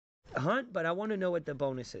hunt, but I want to know what the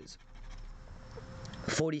bonus is.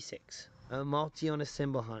 46. A multi on a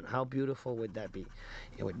symbol hunt. How beautiful would that be?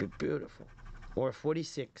 It would be beautiful. Or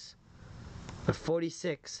 46. A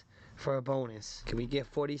 46 for a bonus. Can we get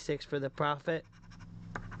 46 for the profit?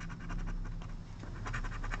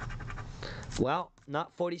 Well,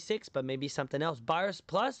 not 46, but maybe something else. Buyers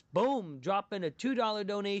Plus, boom, dropping a $2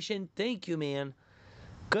 donation. Thank you, man.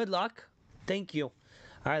 Good luck. Thank you.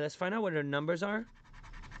 All right, let's find out what our numbers are.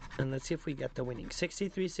 And let's see if we get the winning.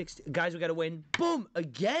 63, 60. Guys, we got to win. Boom.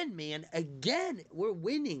 Again, man. Again. We're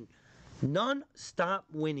winning. Non-stop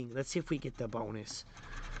winning. Let's see if we get the bonus.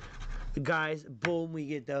 Guys, boom. We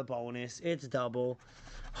get the bonus. It's double.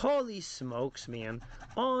 Holy smokes, man.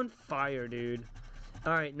 On fire, dude.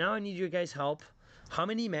 All right, now I need your guys' help. How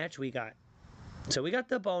many match we got? So we got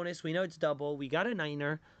the bonus. We know it's double. We got a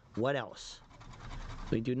niner. What else?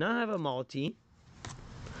 We do not have a multi.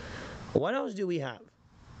 What else do we have?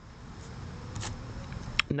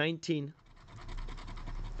 19.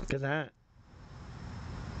 Look at that.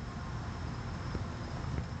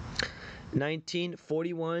 19,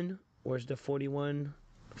 41. Where's the 41?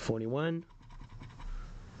 41.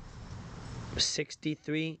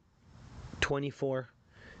 63. 24.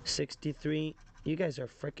 63. You guys are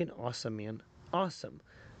freaking awesome, man. Awesome.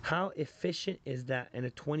 How efficient is that? And a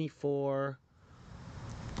 24.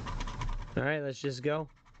 All right, let's just go.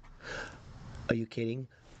 Are you kidding?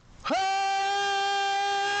 Holy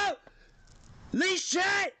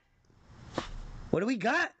shit! What do we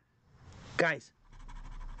got? Guys.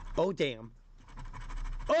 Oh, damn.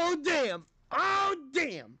 Oh, damn. Oh,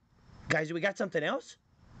 damn. Guys, we got something else?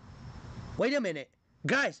 Wait a minute.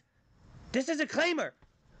 Guys, this is a claimer.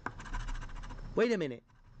 Wait a minute.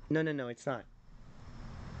 No, no, no, it's not.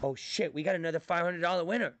 Oh, shit. We got another $500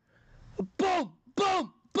 winner. Boom,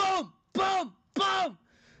 boom, boom, boom, boom.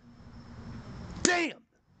 Damn.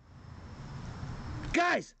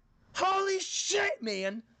 Guys, holy shit,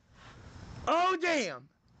 man. Oh, damn.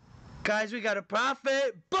 Guys, we got a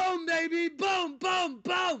profit. Boom, baby. Boom, boom,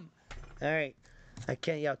 boom. All right. I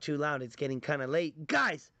can't yell too loud. It's getting kind of late.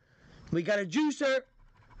 Guys, we got a juicer.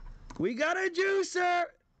 We got a juicer.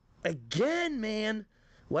 Again, man.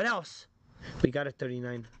 What else? We got a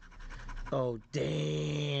 39. Oh,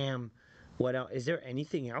 damn. What else? Is there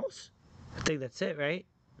anything else? I think that's it, right?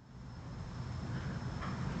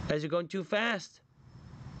 Guys are going too fast.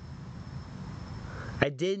 I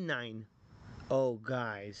did 9. Oh,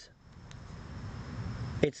 guys.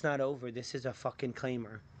 It's not over. This is a fucking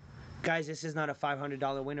claimer. Guys, this is not a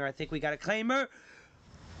 $500 winner. I think we got a claimer.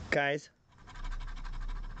 Guys.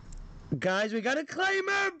 Guys, we got a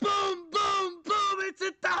claimer. Boom, boom, boom. It's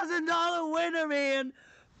a $1,000 winner, man.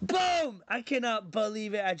 Boom. I cannot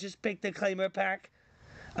believe it. I just picked the claimer pack.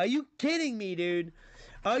 Are you kidding me, dude?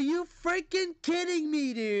 Are you freaking kidding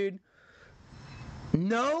me, dude?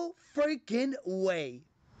 No freaking way.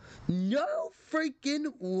 No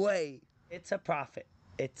freaking way. It's a profit.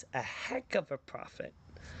 It's a heck of a profit.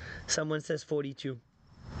 Someone says 42.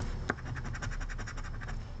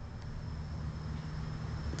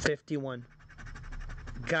 51.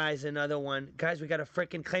 Guys, another one. Guys, we got a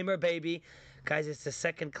freaking claimer, baby. Guys, it's the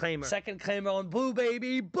second claimer. Second claimer on blue,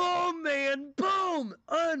 baby. Boom, man. Boom.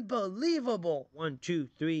 Unbelievable. 1, 2,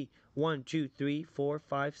 3. 1, 2, 3, 4,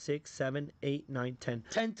 5, 6, 7, 8, 9, 10.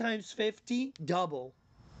 10 times 50, double.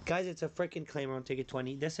 Guys, it's a freaking claimer on ticket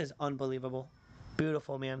 20. This is unbelievable.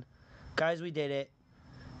 Beautiful, man. Guys, we did it.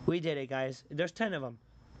 We did it, guys. There's 10 of them.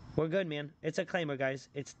 We're good, man. It's a claimer, guys.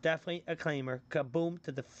 It's definitely a claimer. Kaboom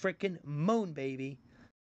to the freaking moon, baby.